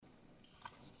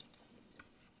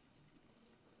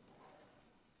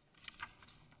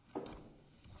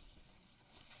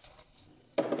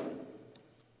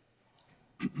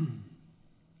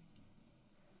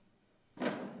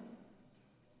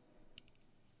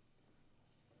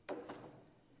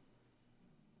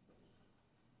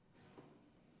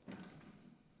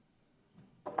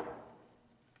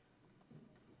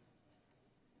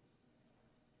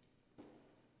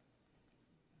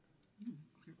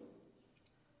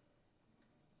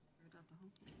the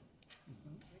whole thing.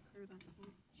 They cleared out the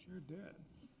whole. Sure did.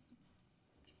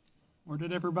 Where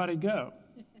did everybody go?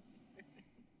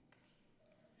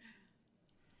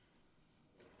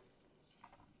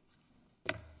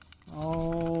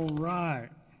 All right.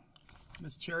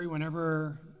 Ms. Cherry,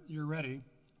 whenever you're ready.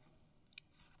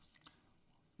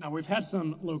 Now, we've had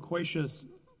some loquacious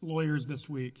lawyers this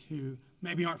week who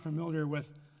maybe aren't familiar with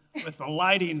the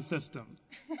lighting system.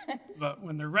 But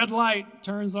when the red light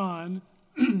turns on,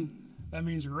 that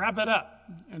means wrap it up,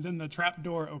 and then the trap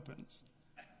door opens.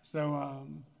 So,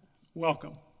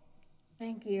 welcome.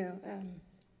 Thank you.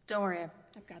 Don't worry,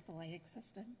 I've got the lighting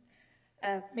system.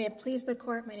 May it please the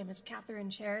court, my name is Catherine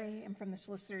Cherry. I'm from the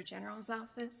Solicitor General's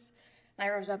office. I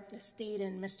represent the state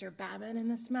and Mr. Babin in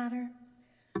this matter.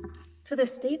 To the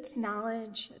state's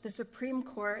knowledge, the Supreme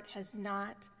Court has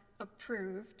not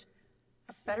approved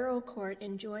a federal court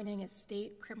enjoining a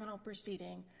state criminal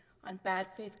proceeding on bad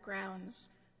faith grounds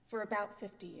for about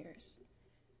 50 years.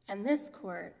 And this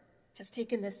court has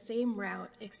taken the same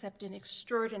route except in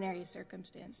extraordinary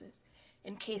circumstances,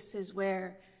 in cases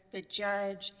where the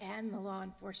judge and the law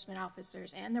enforcement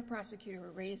officers and the prosecutor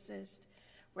were racist,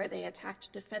 where they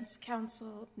attacked defense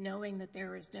counsel knowing that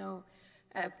there was no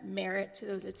merit to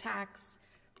those attacks,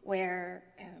 where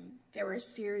there were a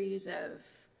series of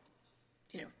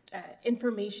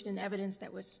information and evidence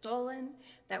that was stolen,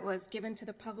 that was given to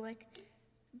the public.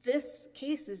 This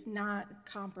case is not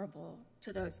comparable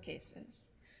to those cases.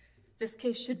 This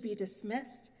case should be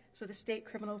dismissed so the state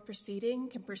criminal proceeding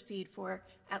can proceed for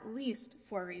at least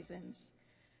 4 reasons.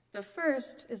 The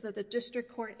first is that the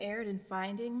district court erred in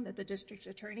finding that the district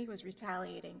attorney was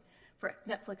retaliating for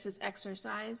Netflix's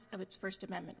exercise of its First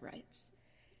Amendment rights.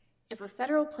 If a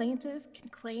federal plaintiff can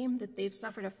claim that they've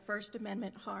suffered a First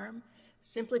Amendment harm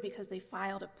simply because they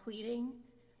filed a pleading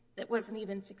that wasn't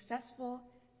even successful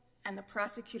and the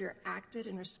prosecutor acted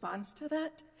in response to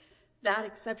that, that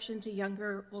exception to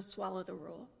Younger will swallow the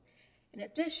rule. In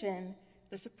addition,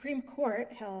 the Supreme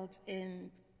Court held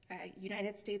in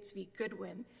United States v.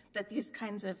 Goodwin that these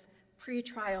kinds of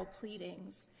pretrial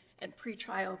pleadings and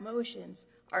pretrial motions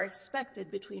are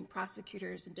expected between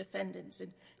prosecutors and defendants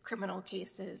in criminal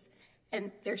cases,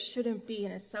 and there shouldn't be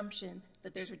an assumption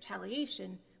that there's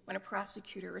retaliation when a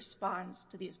prosecutor responds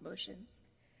to these motions.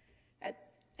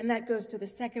 And that goes to the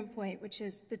second point, which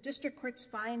is the district court's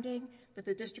finding that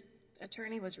the district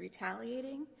attorney was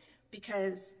retaliating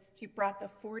because he brought the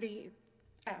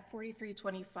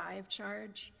 4325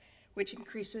 charge, which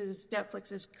increases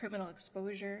Netflix's criminal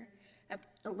exposure,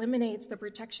 eliminates the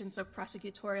protections of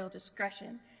prosecutorial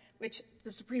discretion, which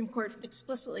the Supreme Court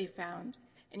explicitly found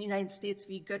in United States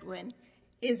v. Goodwin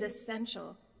is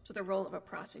essential to the role of a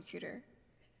prosecutor.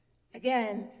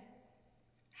 Again,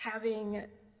 having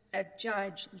a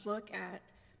judge look at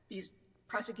these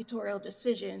prosecutorial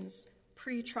decisions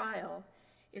pre-trial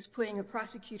is putting a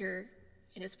prosecutor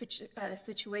in a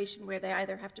situation where they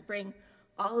either have to bring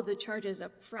all of the charges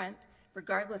up front,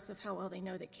 regardless of how well they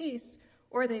know the case,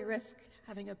 or they risk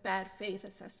having a bad faith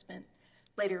assessment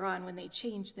later on when they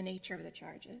change the nature of the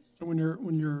charges. So when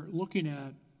you're looking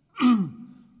at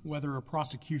whether a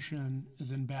prosecution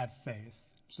is in bad faith,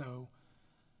 so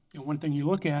one thing you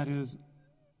look at is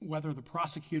whether the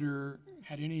prosecutor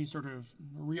had any sort of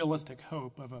realistic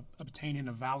hope of obtaining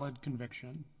a valid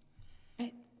conviction.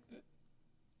 Right.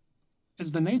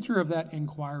 Is the nature of that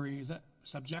inquiry, is that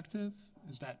subjective?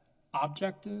 Is that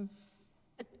objective?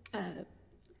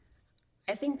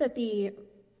 I think that the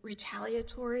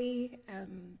retaliatory,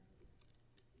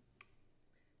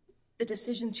 the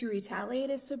decision to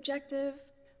retaliate is subjective,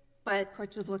 but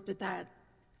courts have looked at that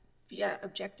via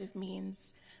objective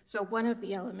means. So one of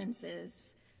the elements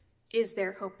is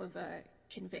there hope of a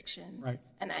conviction? Right.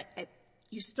 And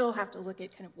you still have to look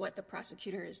at kind of what the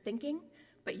prosecutor is thinking,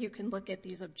 but you can look at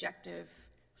these objective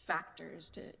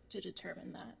factors to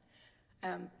determine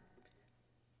that.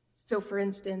 So for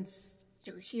instance,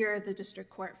 here the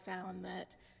district court found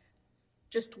that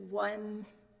just one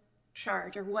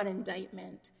charge or one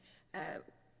indictment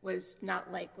was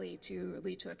not likely to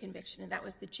lead to a conviction, and that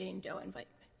was the Jane Doe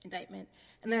indictment.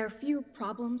 And there are a few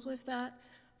problems with that.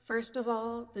 First of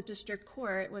all, the district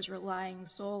court was relying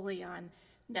solely on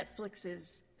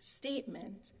Netflix's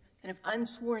statement, kind of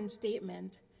unsworn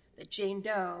statement, that Jane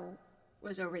Doe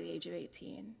was over the age of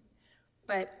 18.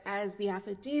 But as the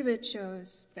affidavit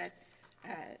shows that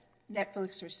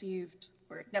Netflix received,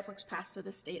 or Netflix passed to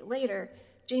the state later,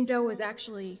 Jane Doe was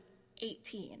actually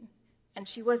 18, and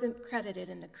she wasn't credited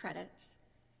in the credits.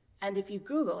 And if you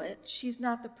Google it, she's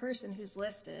not the person who's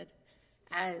listed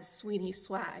as Sweeney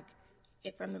Swag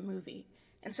from the movie.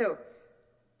 And so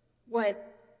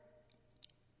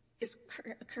is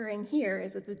occurring here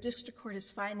is that the district court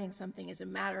is finding something as a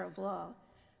matter of law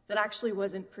that actually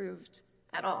wasn't proved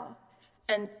at all.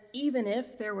 And even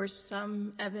if there were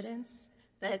some evidence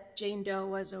that Jane Doe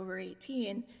was over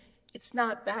 18, it's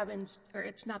not Babin's, or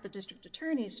it's not the district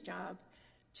attorney's job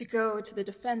to go to the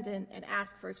defendant and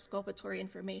ask for exculpatory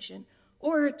information,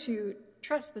 or to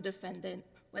trust the defendant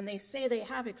when they say they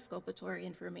have exculpatory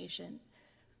information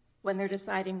when they're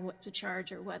deciding what to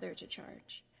charge or whether to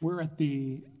charge. We're at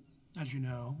the, as you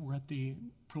know, we're at the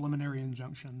preliminary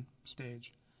injunction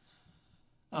stage.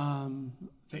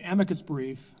 The amicus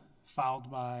brief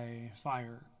filed by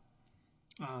Fire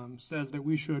says that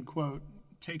we should, quote,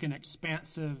 take an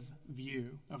expansive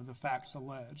view of the facts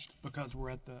alleged because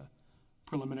we're at the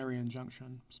preliminary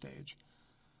injunction stage.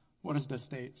 What is the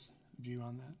state's view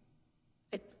on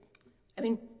that? I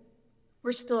mean,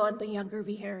 we're still at the Younger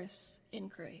v. Harris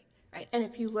inquiry, right? And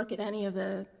if you look at any of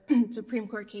the Supreme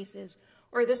Court cases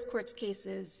or this court's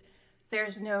cases,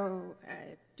 there's no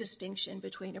distinction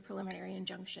between a preliminary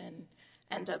injunction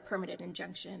and a permanent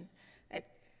injunction.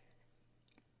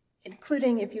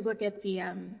 Including if you look at the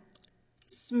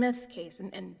Smith case,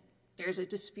 and there's a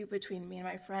dispute between me and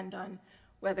my friend on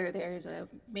whether there's a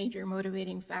major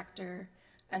motivating factor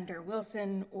under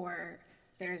Wilson or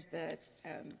there's the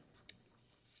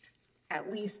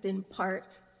at least in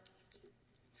part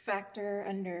factor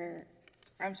under,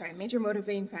 major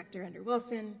motivating factor under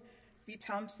Wilson v.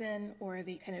 Thompson, or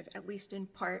the kind of at least in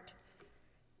part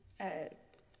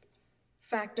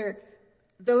factor.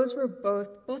 Those were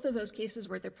both of those cases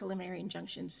were at the preliminary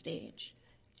injunction stage.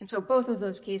 And so both of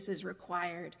those cases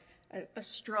required a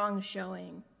strong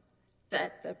showing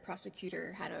that the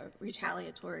prosecutor had a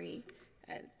retaliatory,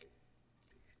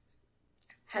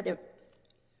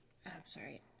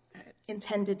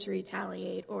 intended to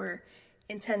retaliate or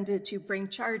intended to bring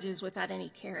charges without any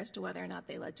care as to whether or not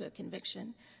they led to a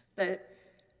conviction. But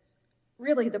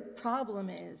really the problem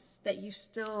is that you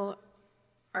still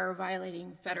are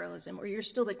violating federalism, or you're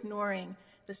still ignoring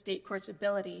the state court's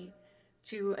ability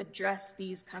to address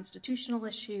these constitutional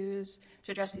issues,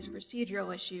 to address these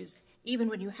procedural issues, even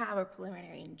when you have a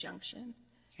preliminary injunction.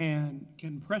 Can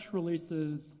press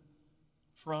releases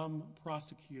from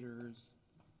prosecutors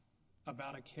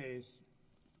about a case,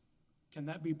 can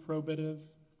that be probative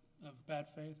of bad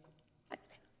faith?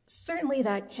 Certainly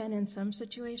that can in some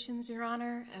situations, Your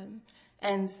Honor.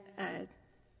 And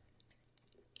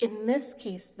in this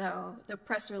case, though, the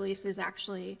press release is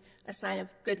actually a sign of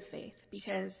good faith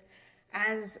because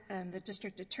as the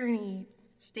district attorney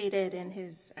stated in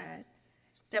his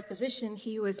deposition,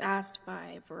 he was asked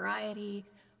by Variety,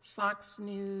 Fox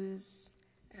News,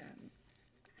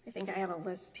 I think I have a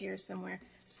list here somewhere,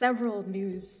 several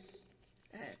news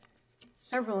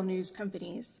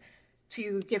companies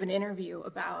to give an interview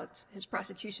about his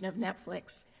prosecution of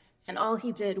Netflix. And all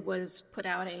he did was put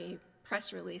out a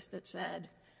press release that said,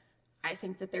 I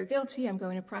think that they're guilty, I'm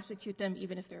going to prosecute them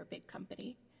even if they're a big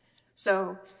company.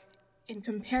 So in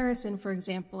comparison, for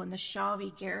example, in the Shaw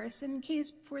v. Garrison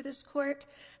case for this court,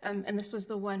 and this was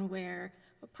the one where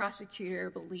a prosecutor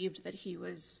believed that he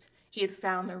had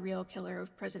found the real killer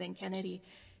of President Kennedy,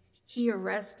 he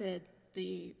arrested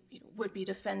the would-be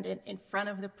defendant in front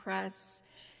of the press.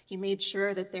 He made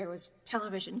sure that there was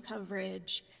television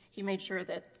coverage. He made sure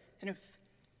that kind of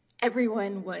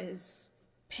everyone was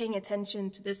paying attention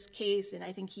to this case, and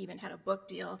I think he even had a book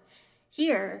deal.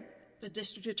 Here, the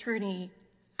district attorney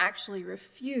actually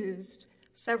refused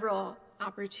several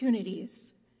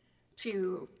opportunities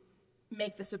to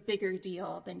make this a bigger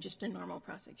deal than just a normal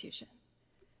prosecution.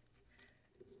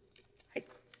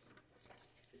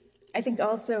 I think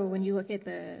also when you look at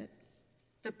the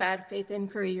bad faith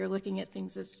inquiry, you're looking at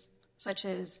things such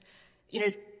as,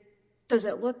 does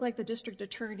it look like the district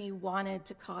attorney wanted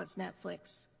to cause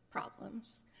Netflix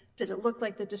problems? Did it look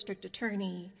like the district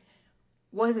attorney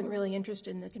wasn't really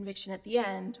interested in the conviction at the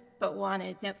end, but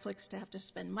wanted Netflix to have to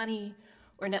spend money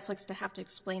or Netflix to have to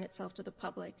explain itself to the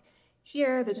public?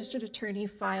 Here, the district attorney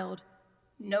filed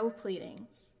no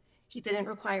pleadings. He didn't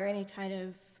require any kind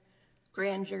of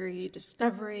grand jury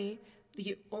discovery.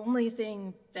 The only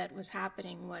thing that was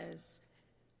happening was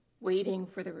waiting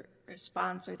for the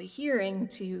response or the hearing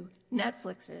to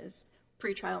Netflix's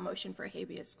pretrial motion for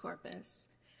habeas corpus.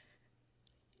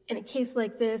 In a case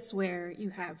like this where you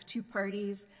have two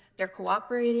parties, they're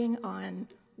cooperating on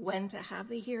when to have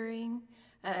the hearing.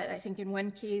 I think in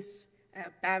one case,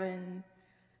 Babin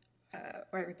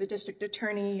or the district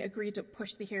attorney agreed to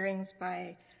push the hearings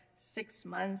by 6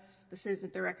 months. This is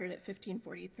at the record at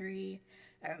 1543.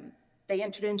 They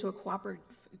entered into a cooperative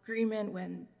agreement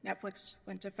when Netflix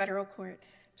went to federal court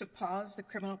to pause the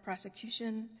criminal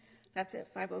prosecution That's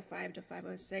at 505 to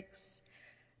 506.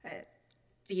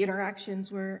 The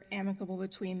interactions were amicable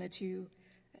between the two,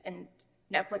 and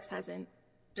Netflix hasn't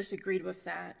disagreed with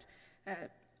that.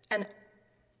 And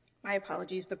my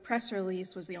apologies, the press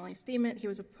release was the only statement. He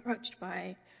was approached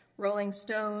by Rolling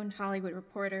Stone, Hollywood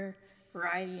Reporter,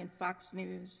 Variety, and Fox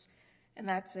News, and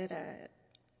that's at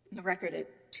the record at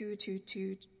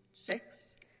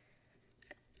 2226.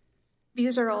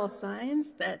 These are all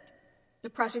signs that the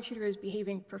prosecutor is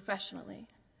behaving professionally.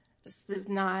 This is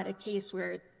not a case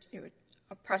where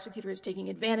a prosecutor is taking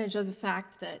advantage of the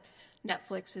fact that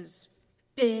Netflix is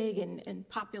big and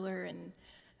popular and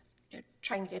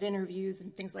trying to get interviews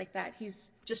and things like that. He's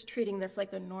just treating this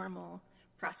like a normal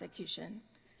prosecution.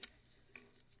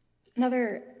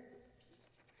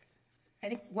 I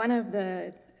think one of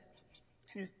the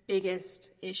kind of biggest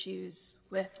issues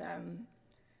with,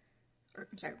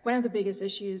 one of the biggest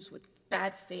issues with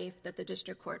bad faith that the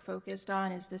district court focused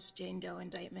on is this Jane Doe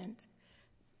indictment.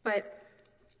 But,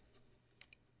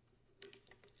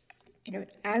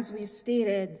 as we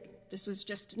stated, this was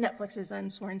just Netflix's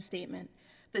unsworn statement.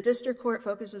 The district court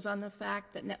focuses on the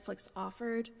fact that Netflix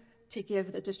offered to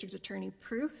give the district attorney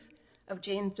proof of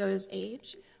Jane Doe's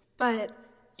age, but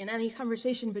in any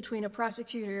conversation between a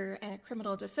prosecutor and a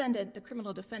criminal defendant, the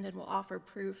criminal defendant will offer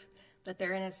proof that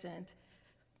they're innocent.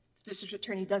 The district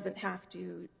attorney doesn't have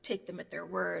to take them at their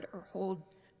word or hold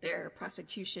their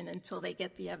prosecution until they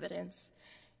get the evidence.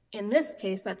 In this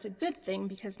case, that's a good thing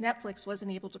because Netflix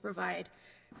wasn't able to provide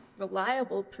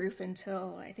reliable proof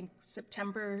until, I think,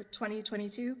 September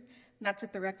 2022. And that's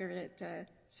at the record at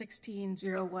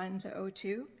 1601 to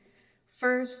 02.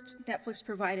 First, Netflix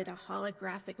provided a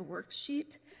holographic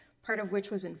worksheet, part of which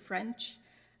was in French,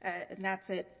 and that's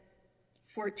at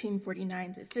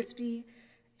 1449 to 50.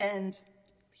 And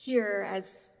here,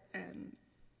 as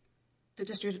the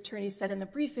district attorney said in the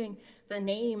briefing, the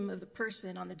name of the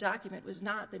person on the document was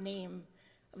not the name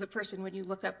of the person when you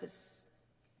look up this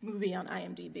movie on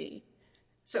IMDb.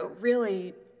 So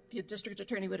really, the district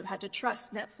attorney would have had to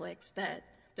trust Netflix that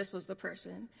this was the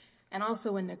person. And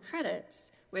also in the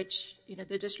credits, which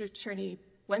the district attorney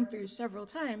went through several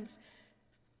times,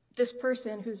 this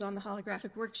person who's on the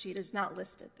holographic worksheet is not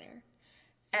listed there.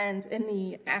 And in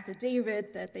the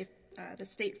affidavit that the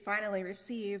state finally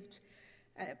received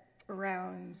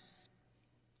around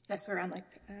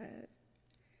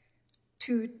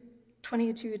 22,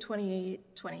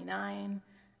 28, 29,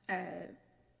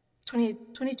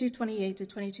 22, 28 to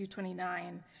 22,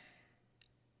 29,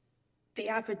 the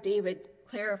affidavit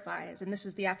clarifies, and this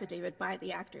is the affidavit by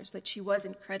the actors, that she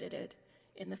wasn't credited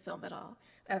in the film at all.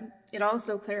 It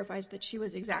also clarifies that she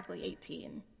was exactly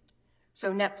 18.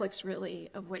 So Netflix really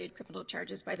avoided criminal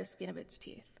charges by the skin of its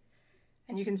teeth.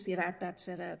 And you can see that that's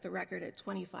at the record at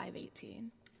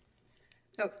 2518.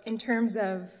 So in terms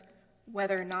of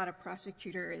whether or not a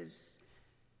prosecutor is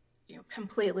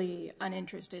completely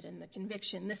uninterested in the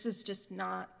conviction, this is just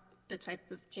not the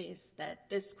type of case that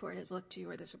this court has looked to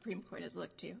or the Supreme Court has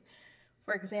looked to.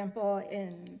 For example,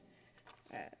 in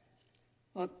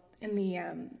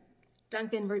the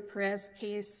Duncan v. Perez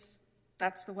case,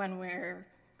 that's the one where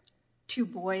two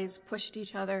boys pushed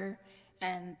each other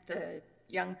and the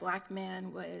young black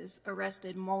man was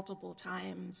arrested multiple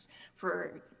times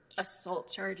for assault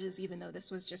charges, even though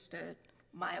this was just a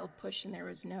mild push and there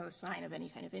was no sign of any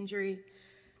kind of injury.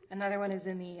 Another one is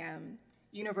in the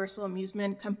Universal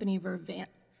Amusement Company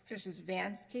versus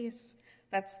Vance case.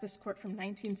 That's this court from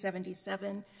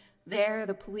 1977. There,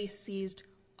 the police seized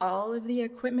all of the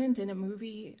equipment in a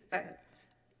movie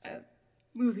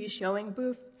showing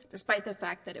booth, despite the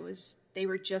fact that they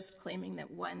were just claiming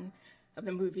that one of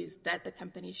the movies that the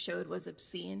company showed was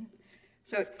obscene.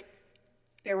 So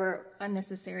there were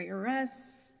unnecessary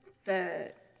arrests.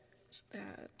 The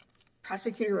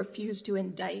prosecutor refused to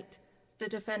indict the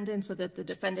defendant so that the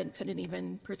defendant couldn't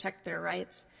even protect their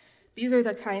rights. These are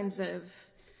the kinds of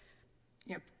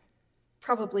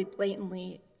probably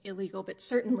blatantly illegal, but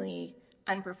certainly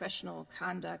unprofessional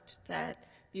conduct that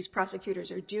these prosecutors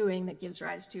are doing that gives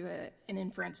rise to an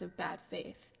inference of bad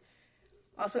faith.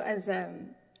 Also,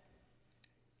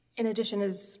 in addition,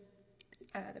 as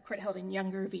the court held in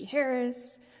Younger v.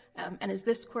 Harris, and as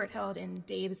this court held in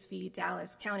Davis v.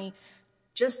 Dallas County,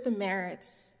 just the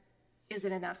merits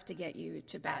isn't enough to get you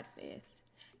to bad faith,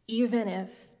 even if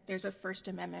there's a First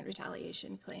Amendment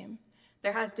retaliation claim.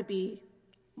 There has to be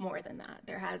more than that.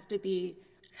 There has to be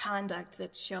conduct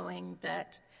that's showing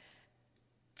that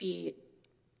the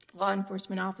law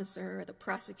enforcement officer or the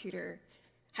prosecutor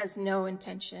has no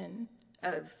intention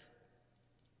of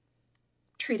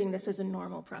treating this as a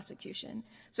normal prosecution.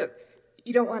 So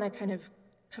you don't want to kind of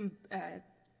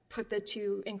put the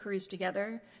two inquiries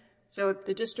together. So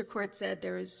the district court said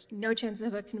there was no chance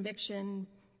of a conviction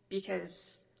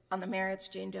because on the merits,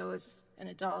 Jane Doe is an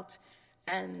adult,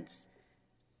 and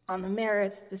on the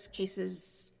merits, this case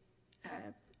is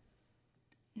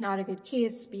not a good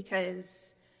case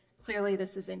because clearly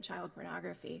this is in child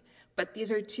pornography. But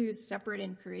these are two separate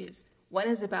inquiries. One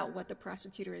is about what the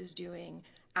prosecutor is doing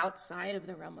outside of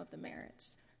the realm of the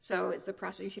merits. So is the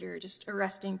prosecutor just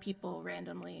arresting people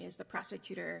randomly? Is the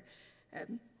prosecutor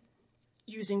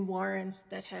using warrants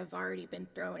that have already been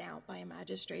thrown out by a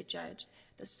magistrate judge?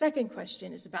 The second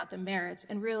question is about the merits,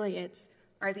 and really is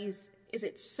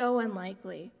it so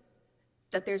unlikely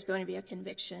that there's going to be a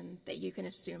conviction that you can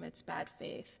assume it's bad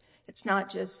faith? It's not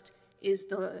just, is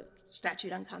the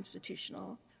statute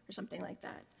unconstitutional or something like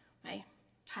that. My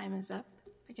time is up.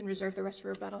 I can reserve the rest for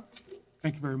rebuttal.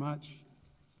 Thank you very much.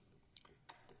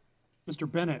 Mr.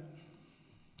 Bennett.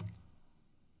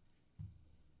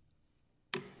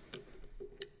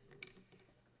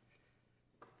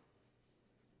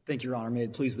 Thank you, Your Honor. May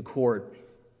it please the Court.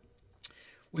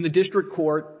 When the district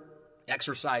court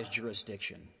exercised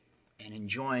jurisdiction and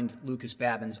enjoined Lucas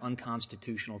Babin's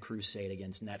unconstitutional crusade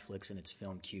against Netflix and its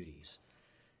film Cuties,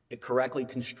 it correctly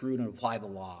construed and applied the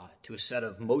law to a set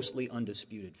of mostly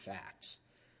undisputed facts.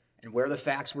 And where the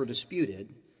facts were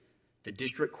disputed, the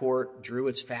district court drew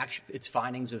its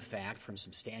findings of fact from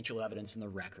substantial evidence in the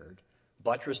record,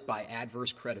 buttressed by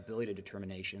adverse credibility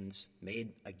determinations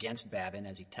made against Babin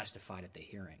as he testified at the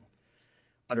hearing.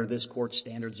 Under this court's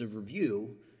standards of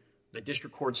review, the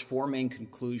district court's four main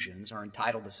conclusions are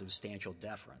entitled to substantial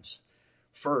deference.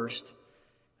 First,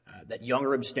 that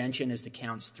younger abstention as to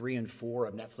counts 3 and 4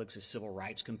 of Netflix's civil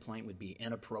rights complaint would be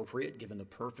inappropriate given the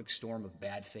perfect storm of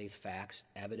bad faith facts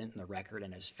evident in the record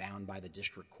and as found by the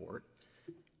district court.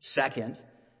 Second,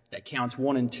 that counts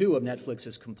 1 and 2 of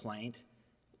Netflix's complaint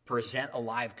present a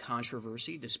live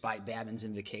controversy despite Babin's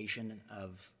invocation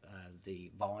of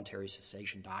the voluntary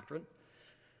cessation doctrine.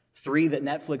 3, that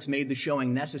Netflix made the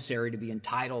showing necessary to be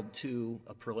entitled to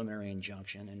a preliminary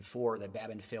injunction. And 4, that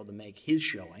Babin failed to make his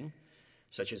showing,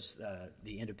 such as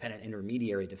the independent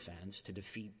intermediary defense, to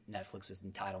defeat Netflix's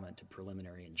entitlement to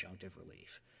preliminary injunctive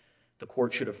relief. The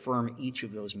court should affirm each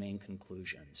of those main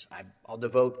conclusions. I'll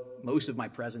devote most of my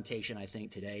presentation, I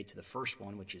think, today to the first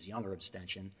one, which is younger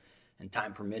abstention, and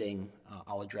time permitting,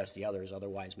 I'll address the others.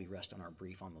 Otherwise, we rest on our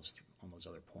brief on those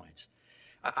other points.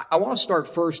 I want to start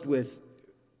first with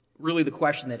really the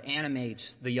question that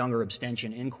animates the younger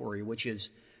abstention inquiry, which is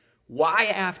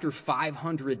why after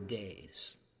 500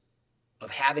 days of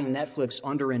having Netflix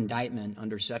under indictment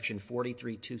under Section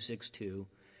 43262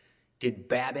 did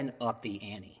Babin up the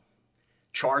ante?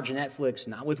 Charge Netflix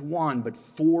not with 1 but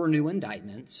 4 new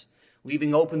indictments,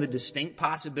 leaving open the distinct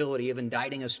possibility of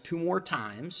indicting us 2 more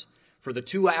times for the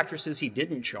 2 actresses he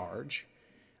didn't charge,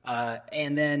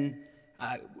 and then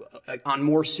on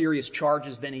more serious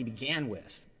charges than he began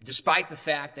with, despite the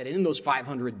fact that in those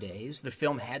 500 days the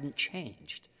film hadn't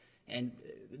changed and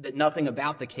that nothing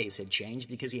about the case had changed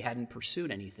because he hadn't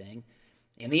pursued anything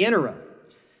in the interim.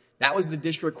 That was the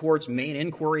district court's main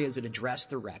inquiry as it addressed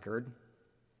the record,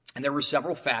 and there were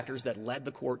several factors that led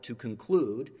the court to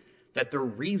conclude that the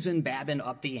reason Babin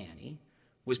upped the ante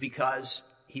was because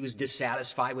he was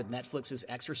dissatisfied with Netflix's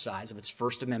exercise of its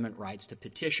First Amendment rights to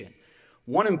petition.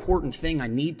 One important thing I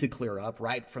need to clear up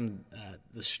right from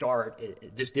the start,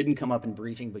 this didn't come up in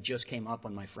briefing but just came up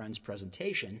on my friend's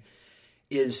presentation,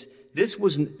 is this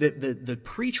was the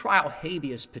pretrial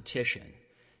habeas petition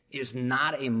is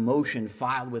not a motion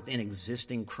filed within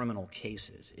existing criminal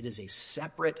cases. It is a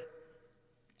separate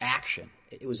action.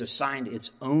 It was assigned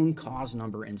its own cause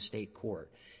number in state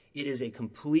court. It is a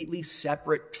completely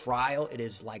separate trial. It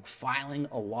is like filing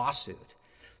a lawsuit.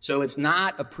 So it's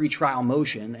not a pretrial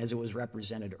motion as it was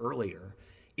represented earlier.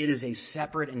 It is a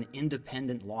separate and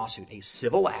independent lawsuit, a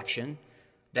civil action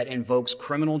that invokes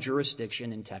criminal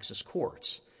jurisdiction in Texas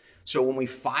courts. So when we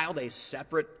filed a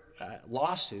separate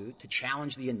lawsuit to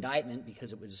challenge the indictment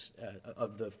because it was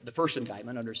of the first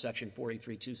indictment under Section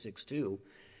 43262,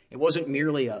 it wasn't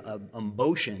merely a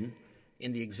motion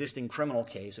in the existing criminal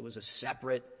case. It was a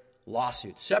separate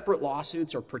lawsuit. Separate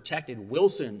lawsuits are protected.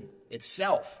 Wilson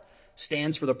itself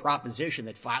stands for the proposition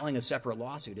that filing a separate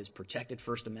lawsuit is protected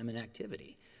First Amendment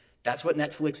activity. That's what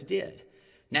Netflix did.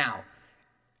 Now,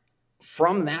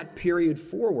 from that period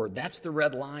forward, that's the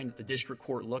red line that the district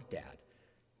court looked at.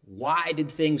 Why did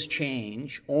things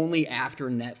change only after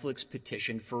Netflix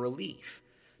petitioned for relief?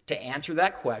 To answer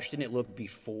that question, it looked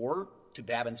to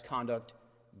Babin's conduct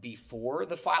before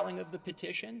the filing of the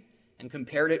petition and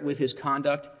compared it with his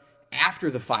conduct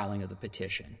after the filing of the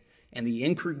petition. And the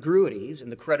incongruities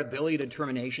and the credibility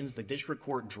determinations the district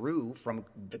court drew from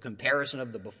the comparison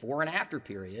of the before and after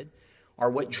period are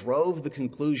what drove the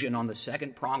conclusion on the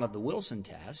second prong of the Wilson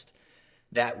test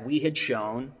that we had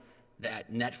shown that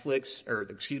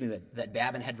that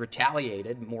Babin had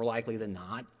retaliated, more likely than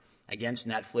not, against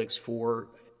Netflix for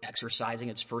exercising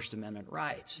its First Amendment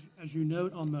rights. As you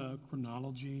note on the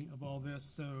chronology of all this,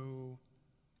 so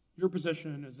your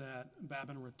position is that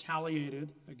Babin retaliated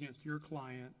against your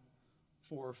client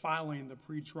for filing the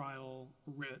pretrial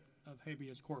writ of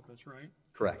habeas corpus, right?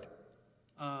 Correct.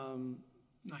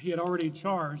 Now, he had already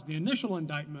charged. The initial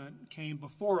indictment came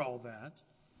before all that.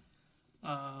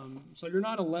 So you're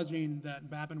not alleging that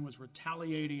Babin was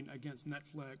retaliating against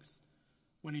Netflix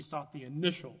when he sought the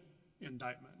initial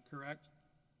indictment, correct?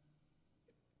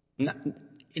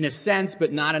 In a sense,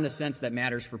 but not in a sense that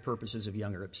matters for purposes of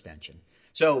Younger abstention.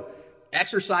 So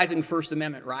exercising First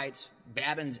Amendment rights,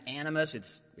 Babin's animus,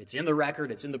 it's in the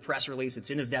record, it's in the press release, it's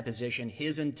in his deposition.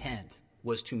 His intent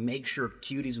was to make sure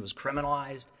Cuties was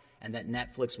criminalized and that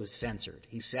Netflix was censored.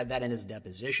 He said that in his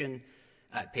deposition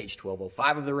at page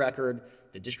 1205 of the record.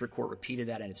 The district court repeated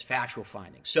that in its factual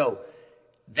findings. So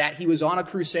that he was on a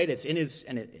crusade, it's in his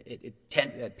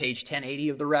page 1080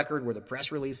 of the record where the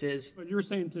press release is. But you're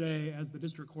saying today, as the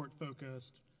district court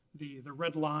focused, the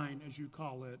red line, as you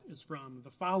call it, is from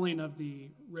the filing of the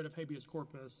writ of habeas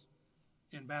corpus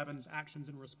and Babin's actions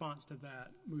in response to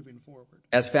that moving forward.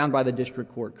 As found by the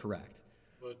district court, correct.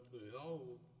 But the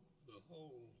whole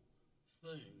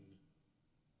thing,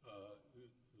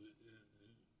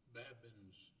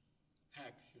 Babin's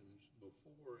actions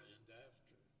before and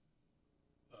after,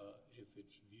 if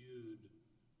it's viewed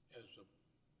as an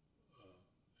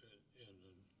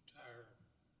entire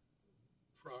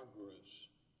progress,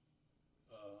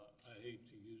 I hate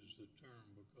to use the term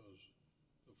because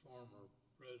the former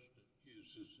president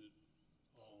uses it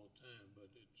all the time, but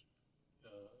it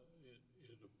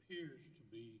appears to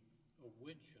be a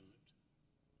witch hunt,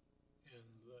 and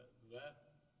that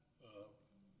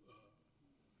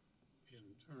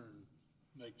in turn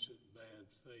makes it bad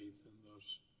faith and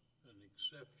thus an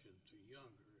exception to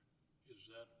Younger. Is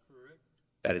that correct?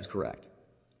 That is correct.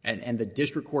 And the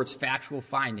district court's factual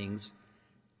findings,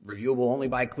 reviewable only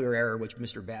by clear error, which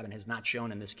Mr. Babin has not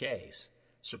shown in this case,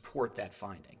 support that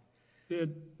finding.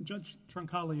 Did Judge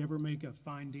Troncalli ever make a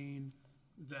finding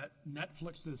that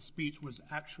Netflix's speech was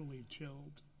actually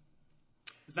chilled?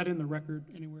 Is that in the record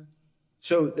anywhere?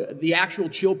 So the actual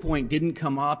chill point didn't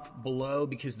come up below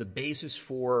because the basis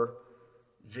for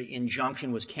the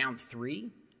injunction was count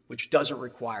 3, which doesn't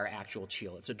require actual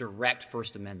chill. It's a direct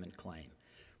First Amendment claim.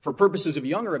 For purposes of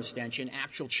Younger abstention,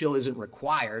 actual chill isn't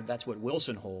required. That's what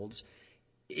Wilson holds.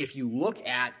 If you look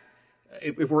at,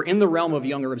 if we're in the realm of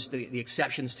Younger, the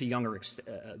exceptions to Younger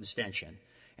abstention,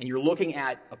 and you're looking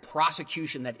at a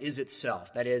prosecution that is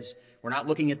itself, that is, we're not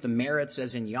looking at the merits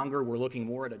as in Younger, we're looking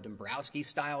more at a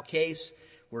Dombrowski-style case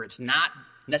where it's not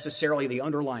necessarily the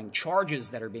underlying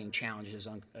charges that are being challenged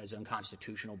as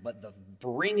unconstitutional, but the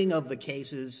bringing of the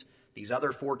cases, these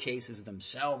other 4 cases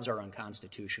themselves are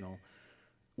unconstitutional.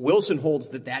 Wilson holds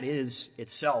that that is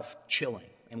itself chilling,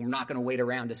 and we're not going to wait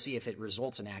around to see if it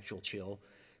results in actual chill,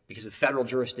 because if federal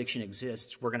jurisdiction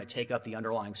exists, we're going to take up the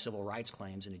underlying civil rights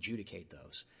claims and adjudicate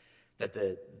those. That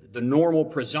the normal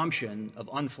presumption of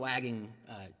unflagging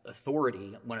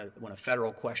authority when a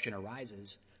federal question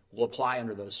arises will apply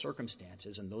under those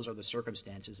circumstances, and those are the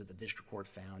circumstances that the district court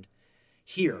found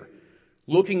here.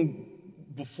 Looking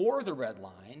before the red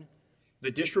line,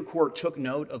 the district court took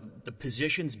note of the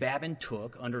positions Babin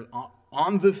took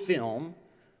on the film,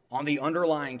 on the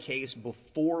underlying case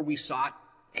before we sought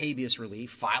habeas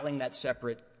relief, filing that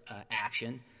separate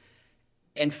action,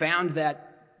 and found that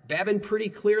Babin pretty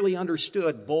clearly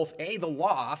understood both, A, the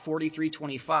law,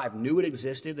 4325, knew it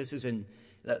existed. This is in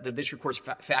the district court's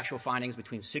factual findings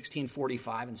between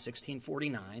 1645 and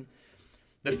 1649.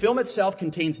 The film itself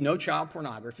contains no child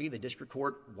pornography. The district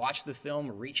court watched the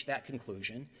film, reached that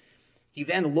conclusion. He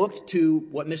then looked to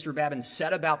what Mr. Babin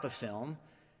said about the film,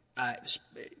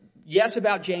 yes,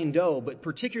 about Jane Doe, but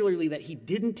particularly that he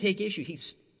didn't take issue.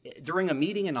 During a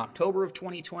meeting in October of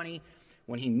 2020,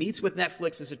 when he meets with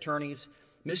Netflix's attorneys,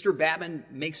 Mr. Babin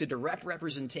makes a direct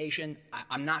representation.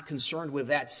 I'm not concerned with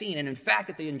that scene. And in fact,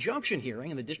 at the injunction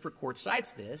hearing, and the district court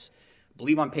cites this, I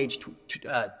believe on page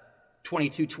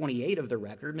 2228 of the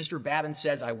record, Mr. Babin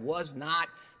says, I was not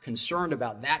concerned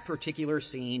about that particular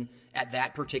scene at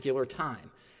that particular time.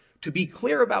 To be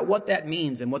clear about what that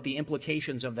means and what the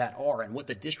implications of that are and what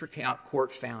the district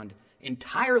court found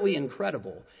entirely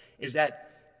incredible is that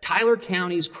Tyler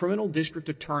County's criminal district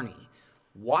attorney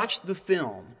watched the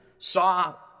film,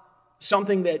 saw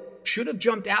something that should have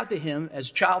jumped out to him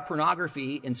as child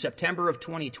pornography in September of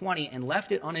 2020 and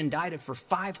left it unindicted for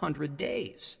 500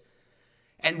 days.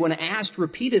 And when asked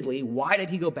repeatedly, why did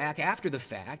he go back after the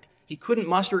fact, he couldn't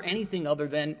muster anything other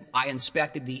than, I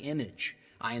inspected the image.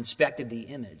 I inspected the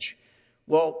image.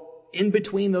 Well, in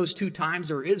between those two times,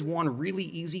 there is one really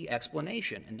easy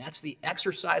explanation, and that's the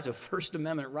exercise of First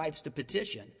Amendment rights to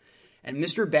petition. And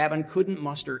Mr. Babin couldn't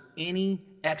muster any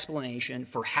explanation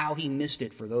for how he missed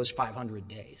it for those 500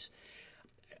 days.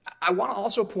 I want to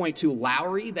also point to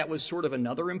Lowry. That was sort of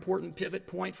another important pivot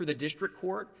point for the district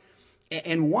court,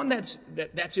 and one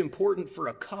that's important for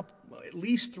at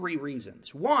least three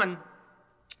reasons. One,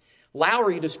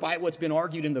 Lowry, despite what's been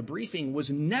argued in the briefing, was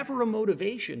never a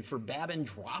motivation for Babin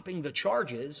dropping the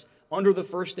charges under the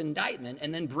first indictment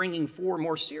and then bringing four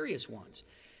more serious ones.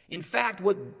 In fact,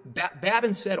 what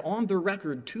Babin said on the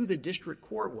record to the district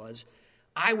court was,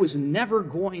 I was never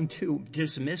going to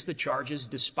dismiss the charges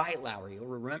despite Lowry.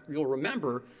 You'll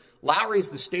remember, Lowry is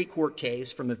the state court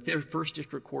case from the First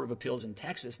District Court of Appeals in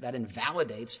Texas that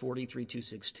invalidates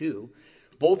 43262,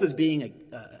 both as being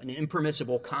an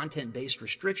impermissible content-based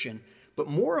restriction, but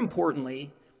more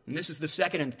importantly, and this is the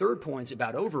second and third points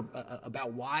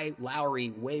about why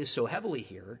Lowry weighs so heavily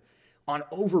here, on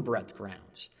overbreadth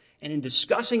grounds. And in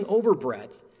discussing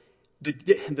overbreadth,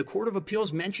 the Court of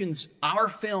Appeals mentions our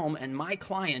film and my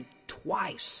client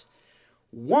twice.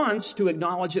 Once to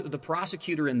acknowledge that the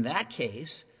prosecutor in that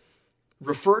case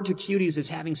referred to cuties as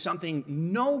having something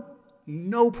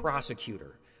no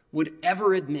prosecutor would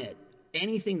ever admit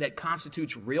anything that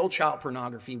constitutes real child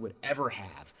pornography would ever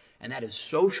have, and that is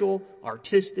social,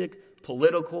 artistic,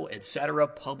 political, etc.,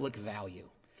 public value.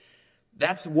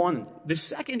 That's one. The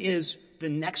second is the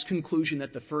next conclusion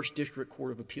that the First District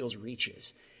Court of Appeals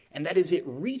reaches, and that is it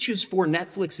reaches for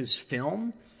Netflix's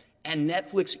film and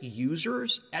Netflix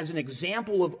users as an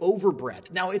example of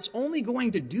overbreadth. Now, it's only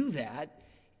going to do that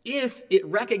if it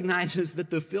recognizes that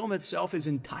the film itself is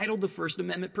entitled to First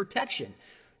Amendment protection.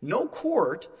 No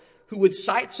court who would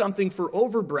cite something for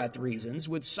overbreadth reasons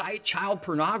would cite child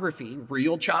pornography,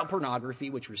 real child pornography,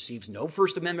 which receives no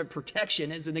First Amendment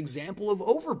protection, as an example of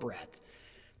overbreadth.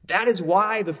 That is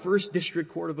why the First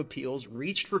District Court of Appeals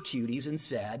reached for cuties and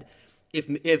said,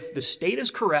 if the state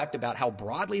is correct about how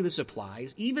broadly this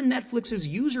applies, even Netflix's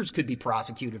users could be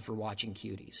prosecuted for watching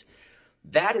cuties.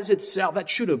 That is itself, that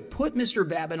should have put Mr.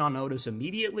 Babin on notice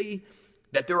immediately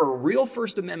that there are real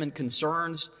First Amendment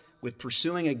concerns with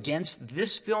pursuing against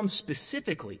this film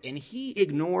specifically, and he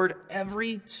ignored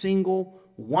every single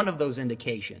one of those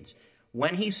indications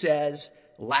when he says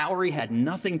Lowry had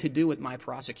nothing to do with my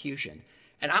prosecution.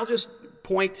 And I'll just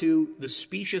point to the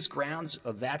specious grounds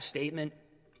of that statement.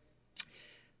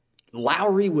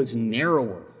 Lowry was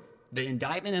narrower. The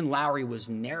indictment in Lowry was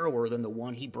narrower than the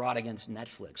one he brought against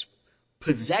Netflix.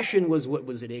 Possession was what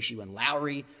was at issue in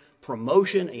Lowry.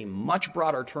 Promotion, a much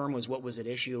broader term, was what was at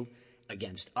issue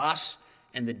against us.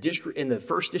 And the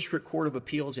First District Court of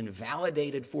Appeals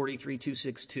invalidated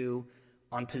 43262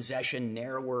 on possession,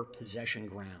 narrower possession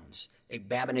grounds.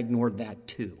 Babin ignored that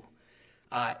too.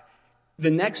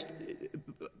 The next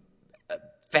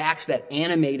facts that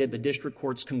animated the district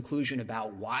court's conclusion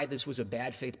about why this was a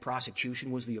bad faith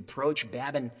prosecution was the approach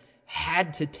Babin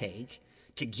had to take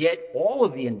to get all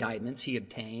of the indictments he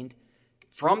obtained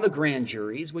from the grand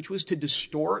juries, which was to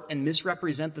distort and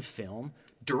misrepresent the film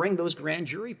during those grand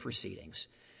jury proceedings.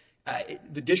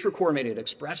 The district court made an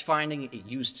express finding. It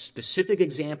used specific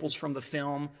examples from the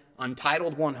film,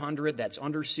 Untitled 100, that's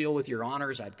under seal with your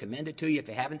honors. I'd commend it to you if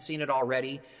you haven't seen it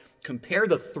already. Compare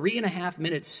the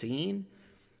 3.5-minute scene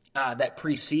that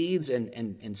precedes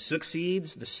and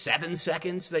succeeds the 7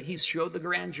 seconds that he showed the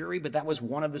grand jury, but that was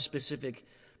one of the specific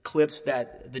clips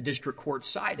that the district court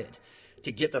cited.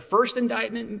 To get the first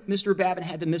indictment, Mr. Babin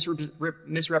had to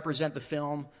misrepresent the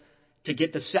film. To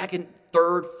get the second,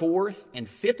 third, fourth, and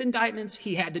fifth indictments,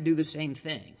 he had to do the same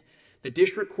thing. The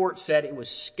district court said it was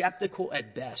skeptical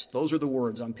at best, those are the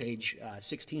words on page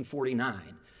 1649,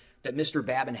 that Mr.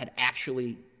 Babin had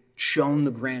actually shown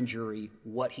the grand jury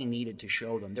what he needed to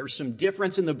show them. There's some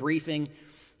difference in the briefing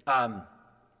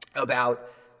about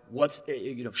what's,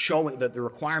 showing the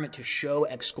requirement to show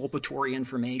exculpatory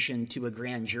information to a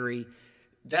grand jury.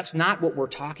 That's not what we're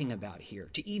talking about here.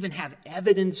 To even have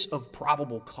evidence of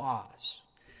probable cause,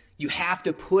 you have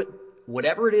to put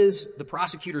whatever it is the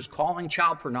prosecutor's calling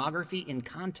child pornography in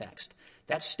context.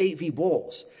 That's State v.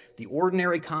 Bowles. The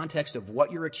ordinary context of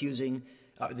what you're accusing,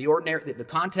 the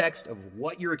context of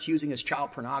what you're accusing as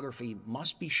child pornography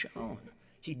must be shown.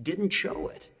 He didn't show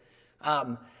it.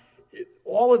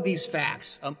 All of these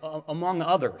facts, among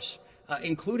others,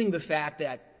 including the fact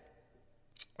that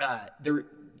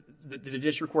the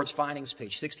district court's findings,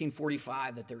 page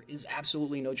 1645, that there is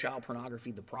absolutely no child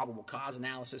pornography, the probable cause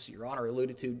analysis Your Honor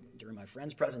alluded to during my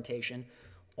friend's presentation,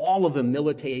 all of them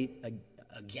militate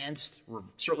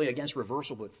certainly against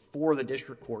reversal, but for the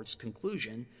district court's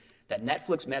conclusion that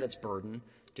Netflix met its burden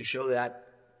to show that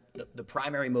the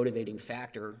primary motivating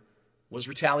factor was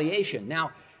retaliation.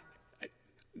 Now,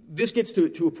 this gets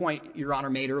to a point Your Honor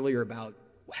made earlier about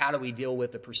how do we deal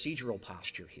with the procedural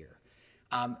posture here.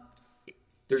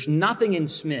 There's nothing in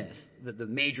Smith, the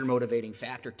major motivating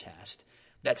factor test,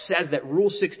 that says that Rule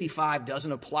 65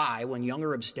 doesn't apply when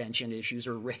younger abstention issues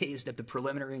are raised at the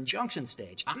preliminary injunction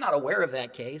stage. I'm not aware of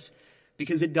that case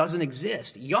because it doesn't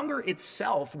exist. Younger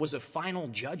itself was a final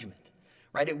judgment,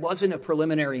 right? It wasn't a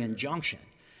preliminary injunction.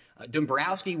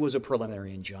 Dombrowski was a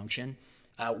preliminary injunction.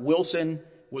 Wilson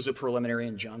was a preliminary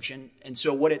injunction. And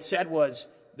so what it said was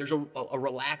there's a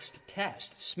relaxed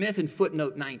test. Smith in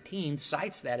footnote 19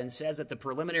 cites that and says at the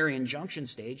preliminary injunction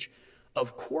stage,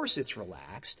 of course it's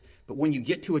relaxed, but when you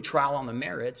get to a trial on the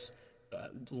merits,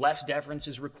 less deference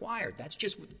is required. That's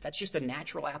just a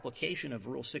natural application of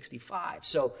Rule 65.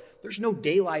 So there's no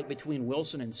daylight between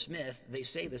Wilson and Smith. They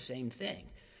say the same thing.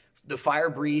 The fire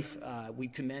brief we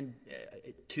commend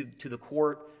to the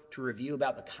court to review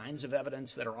about the kinds of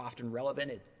evidence that are often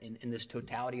relevant in this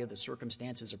totality of the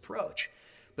circumstances approach.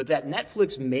 But that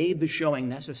Netflix made the showing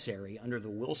necessary under the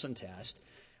Wilson test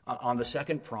on the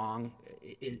second prong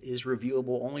is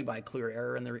reviewable only by clear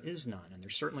error, and there is none, and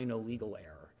there's certainly no legal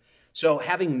error. So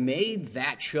having made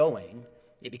that showing,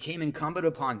 it became incumbent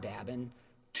upon Babin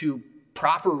to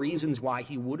proffer reasons why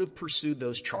he would have pursued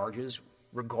those charges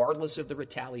regardless of the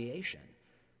retaliation,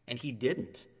 and he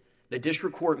didn't. The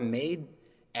district court made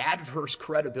adverse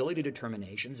credibility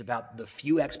determinations about the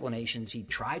few explanations he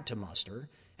tried to muster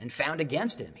and found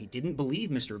against him. He didn't believe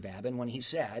Mr. Babin when he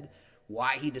said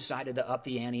why he decided to up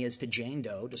the ante as to Jane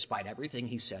Doe despite everything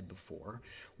he said before,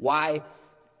 why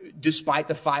despite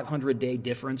the 500-day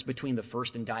difference between the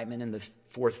first indictment and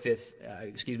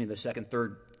the second,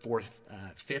 third, fourth,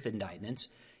 fifth indictments,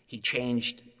 he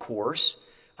changed course.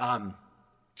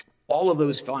 All of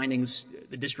those findings,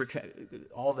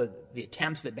 all the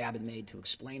attempts that Babin made to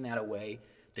explain that away,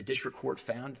 the district court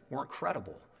found weren't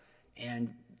credible.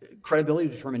 And credibility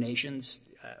determinations,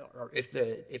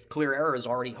 if clear error is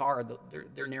already hard,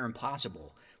 they're near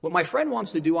impossible. What my friend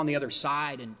wants to do on the other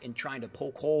side in trying to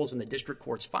poke holes in the district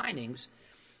court's findings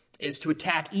is to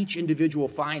attack each individual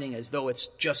finding as though it's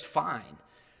just fine.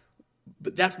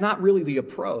 But that's not really the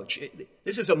approach.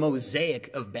 This is a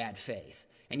mosaic of bad faith.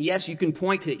 And yes, you can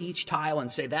point to each tile and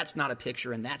say that's not a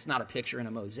picture and that's not a picture in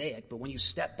a mosaic, but when you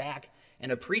step back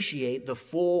and appreciate the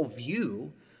full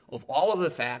view of all of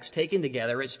the facts taken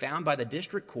together as found by the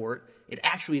district court, it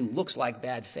actually looks like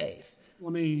bad faith.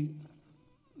 Let me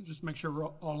just make sure we're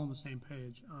all on the same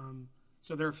page.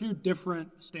 So there are a few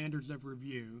different standards of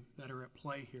review that are at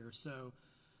play here. So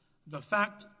the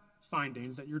fact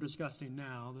findings that you're discussing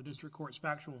now, the district court's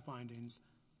factual findings,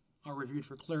 are reviewed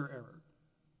for clear error.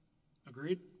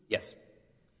 Agreed? Yes.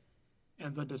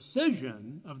 And the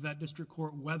decision of that district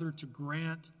court whether to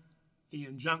grant the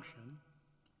injunction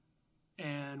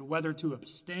and whether to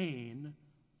abstain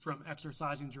from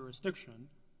exercising jurisdiction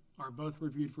are both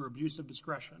reviewed for abuse of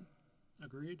discretion.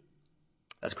 Agreed?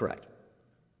 That's correct.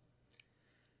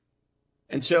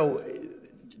 And so...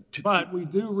 But we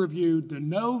do review de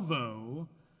novo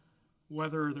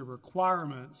whether the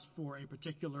requirements for a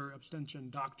particular abstention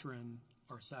doctrine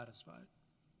are satisfied.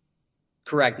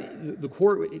 Correct. The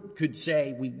court could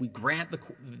say we grant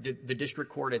the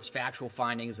district court its factual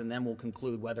findings and then we'll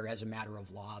conclude whether as a matter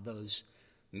of law those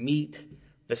meet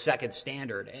the second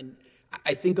standard. And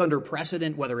I think under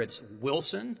precedent, whether it's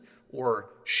Wilson or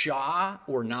Shaw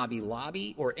or Nabi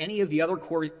Lobby or any of the other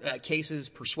court cases,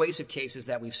 persuasive cases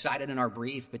that we've cited in our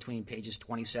brief between pages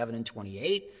 27 and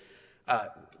 28,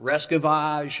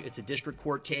 Rescovage, it's a district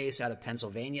court case out of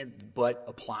Pennsylvania, but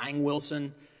applying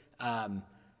Wilson.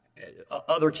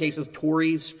 Other cases,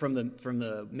 Tories from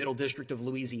the Middle District of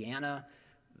Louisiana,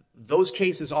 those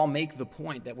cases all make the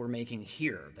point that we're making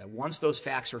here, that once those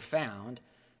facts are found,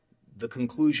 the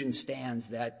conclusion stands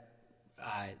that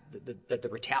the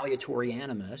retaliatory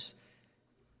animus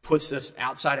puts us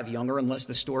outside of Younger unless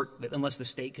the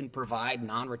state can provide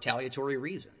non-retaliatory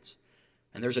reasons.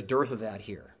 And there's a dearth of that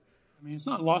here. I mean, it's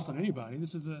not lost on anybody.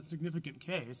 This is a significant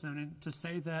case. And to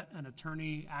say that an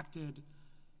attorney acted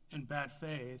in bad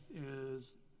faith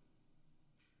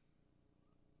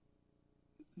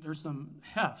there's some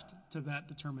heft to that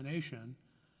determination.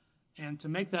 And to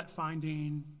make that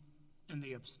finding in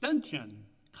the abstention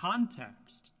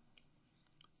context,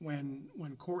 when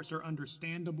courts are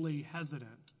understandably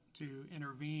hesitant to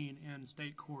intervene in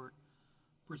state court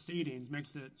proceedings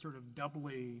makes it sort of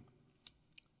doubly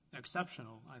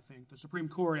exceptional, I think. The Supreme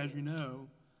Court, as you know,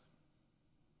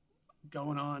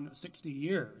 going on 60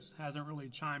 years, hasn't really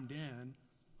chimed in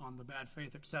on the bad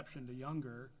faith exception to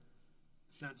Younger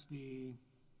since the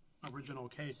original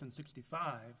case in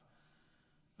 65.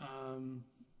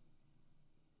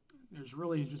 There's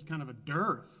really just kind of a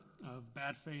dearth of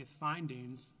bad faith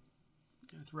findings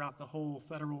throughout the whole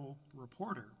federal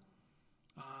reporter.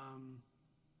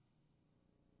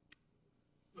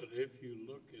 But if you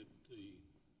look at the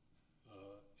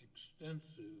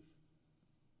extensive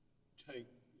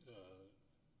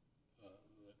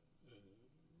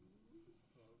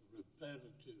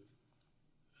repetitive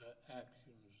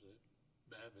actions that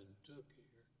Babin took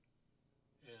here,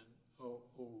 and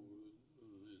over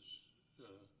this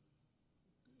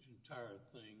entire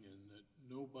thing, and that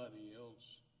nobody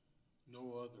else,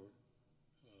 no other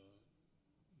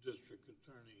district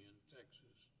attorney in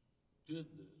Texas did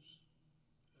this,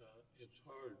 it's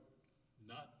hard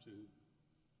not to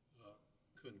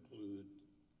conclude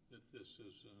that this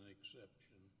is an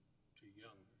exception to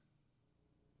Younger.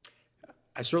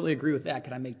 I certainly agree with that.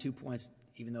 Can I make 2 points,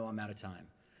 even though I'm out of time?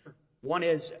 One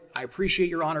is, I appreciate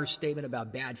Your Honor's statement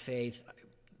about bad faith.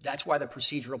 That's why the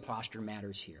procedural posture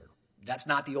matters here. That's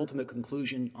not the ultimate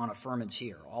conclusion on affirmance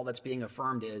here. All that's being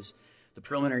affirmed is the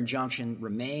preliminary injunction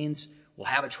remains. We'll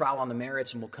have a trial on the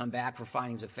merits, and we'll come back for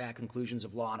findings of fact, conclusions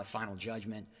of law, and a final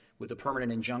judgment with a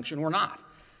permanent injunction or not.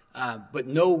 But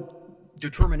no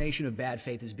determination of bad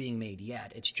faith is being made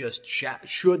yet. It's just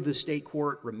should the state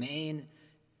court remain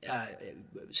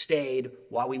stayed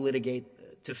while we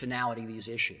litigate to finality these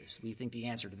issues? We think the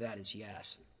answer to that is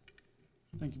yes.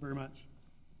 Thank you very much.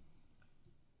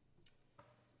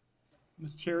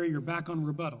 Ms. Cherry, you're back on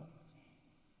rebuttal.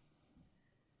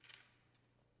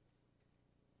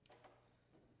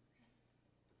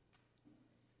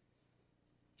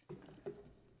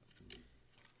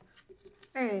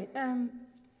 All right.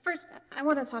 First, I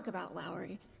want to talk about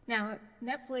Lowry. Now,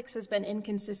 Netflix has been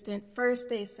inconsistent. First,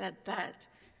 they said that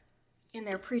in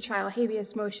their pretrial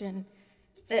habeas motion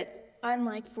that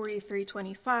unlike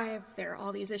 4325, there are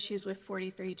all these issues with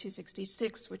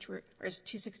 43266, or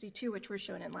 262, which were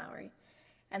shown in Lowry.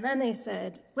 And then they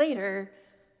said later,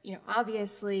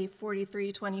 obviously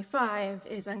 4325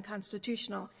 is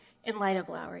unconstitutional in light of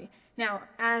Lowry. Now,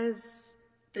 as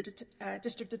the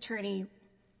district attorney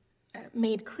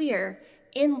made clear,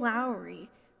 in Lowry,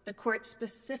 the court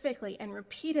specifically and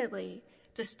repeatedly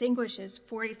distinguishes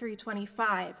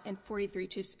 4325 and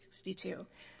 43262.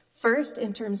 First,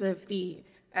 in terms of the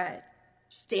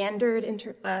standard,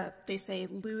 they say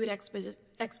lewd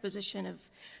exposition of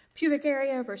pubic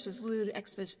area versus lewd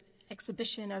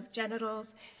exhibition of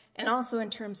genitals, and also in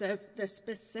terms of the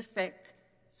specific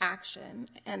action.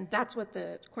 And that's what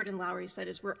the court in Lowry said,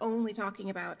 is we're only talking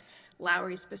about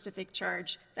Lowry's specific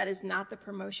charge. That is not the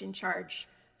promotion charge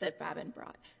that Babin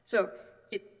brought. So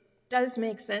it does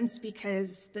make sense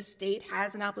because the state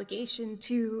has an obligation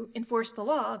to enforce the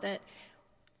law that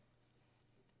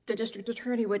the district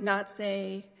attorney would not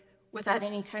say without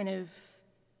any kind of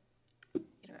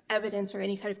evidence or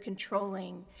any kind of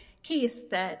controlling case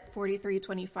that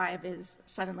 4325 is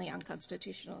suddenly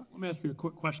unconstitutional. Let me ask you a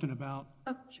quick question about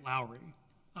Lowry.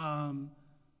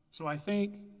 So I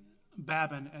think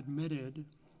Babin admitted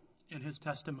in his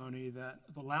testimony that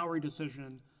the Lowry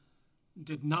decision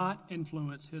did not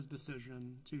influence his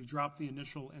decision to drop the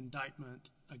initial indictment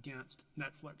against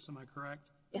Netflix. Am I correct?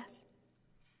 Yes.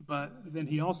 But then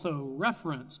he also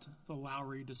referenced the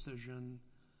Lowry decision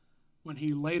when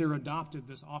he later adopted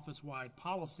this office-wide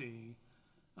policy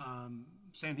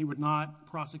saying he would not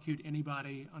prosecute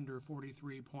anybody under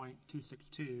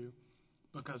 43.262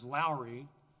 because Lowry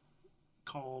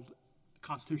called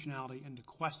constitutionality into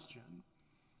question.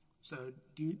 So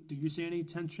do you see any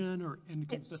tension or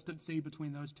inconsistency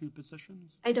between those two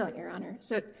positions? I don't, Your Honor.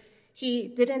 So he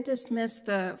didn't dismiss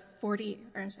the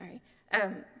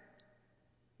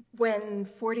when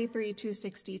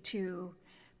 43.262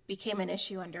 became an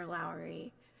issue under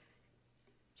Lowry,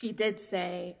 he did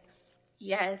say,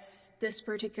 yes, this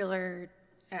particular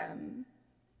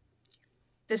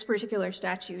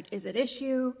statute is at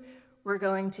issue. We're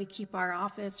going to keep our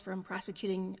office from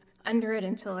prosecuting under it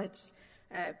until it's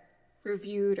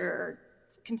reviewed or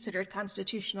considered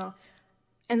constitutional.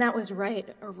 And that was right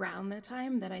around the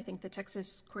time that I think the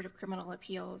Texas Court of Criminal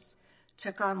Appeals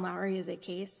took on Lowry as a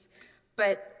case.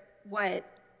 But what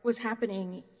was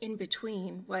happening in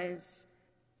between was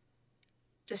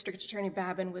District Attorney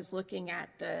Babin was looking at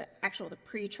the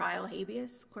pre-trial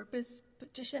habeas corpus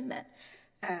petition that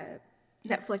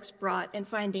Netflix brought and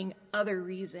finding other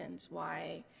reasons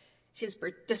why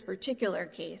this particular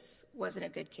case wasn't a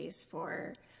good case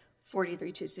for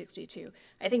 43-262.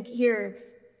 I think here,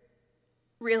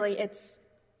 really,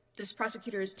 this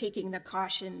prosecutor is taking the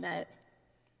caution that,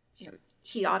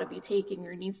 he ought to be taking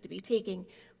or needs to be taking,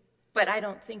 but I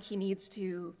don't think he needs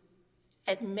to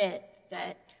admit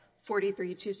that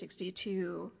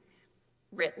 43-262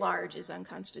 writ large is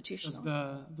unconstitutional.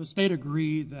 Does the state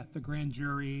agree that the grand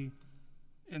jury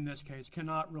in this case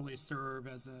cannot really serve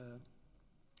as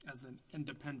an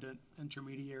independent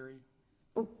intermediary?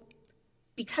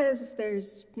 Because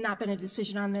there's not been a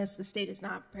decision on this, the state is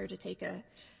not prepared to take a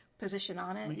position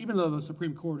on it. I mean, even though the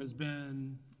Supreme Court has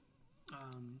been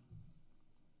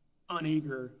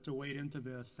uneager to wade into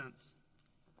this since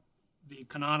the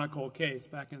canonical case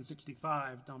back in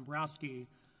 65, Dombrowski,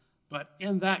 but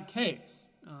in that case,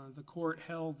 the court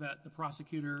held that the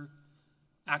prosecutor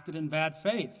acted in bad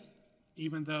faith,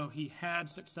 even though he had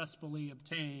successfully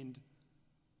obtained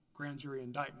grand jury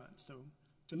indictment. So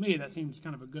to me, that seems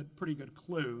kind of a pretty good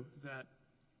clue that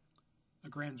a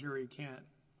grand jury can't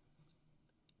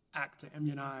act to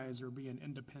immunize or be an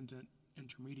independent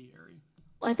intermediary.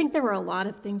 Well, I think there were a lot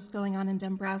of things going on in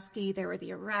Dombrowski. There were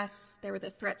the arrests, there were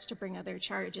the threats to bring other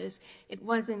charges. It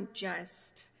wasn't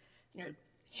just,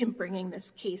 him bringing this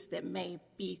case that may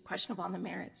be questionable on the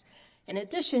merits. In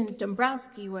addition,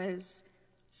 Dombrowski was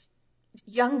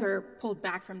younger, pulled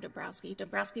back from Dombrowski.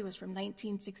 Dombrowski was from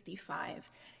 1965.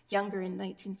 Younger in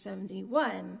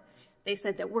 1971, they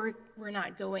said that we're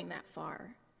not going that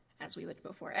far as we would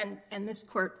before. And this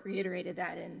court reiterated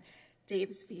that in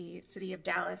Davis v. City of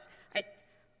Dallas.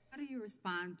 How do you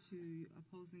respond to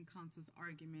opposing counsel's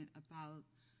argument about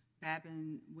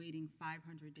Babin waiting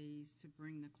 500 days to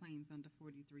bring the claims under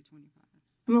 4325?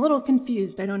 I'm a little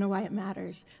confused. I don't know why it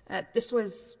matters. This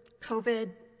was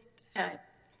COVID.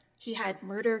 He had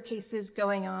murder cases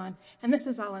going on, and this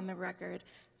is all in the record.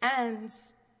 And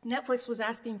Netflix was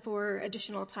asking for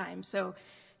additional time. So,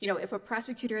 if a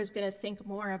prosecutor is going to think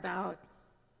more about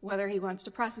whether he wants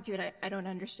to prosecute, I don't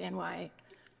understand why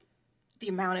the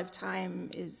amount of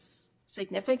time is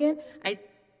significant. I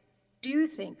do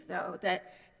think, though,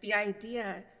 that the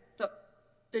idea,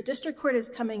 the district court is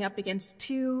coming up against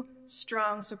two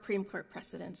strong Supreme Court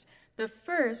precedents. The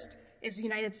first is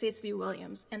United States v.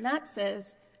 Williams, and that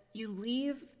says you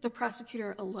leave the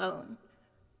prosecutor alone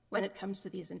when it comes to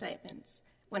these indictments,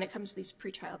 when it comes to these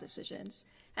pretrial decisions.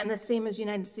 And the same as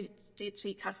United States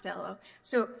v. Costello.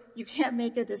 So you can't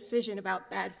make a decision about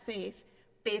bad faith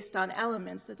based on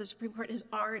elements that the Supreme Court has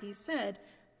already said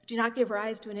do not give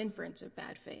rise to an inference of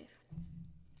bad faith.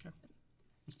 Okay.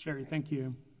 Ms. Cherry, thank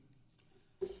you.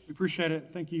 We appreciate it.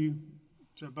 Thank you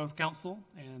to both counsel,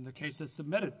 and the case is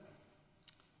submitted.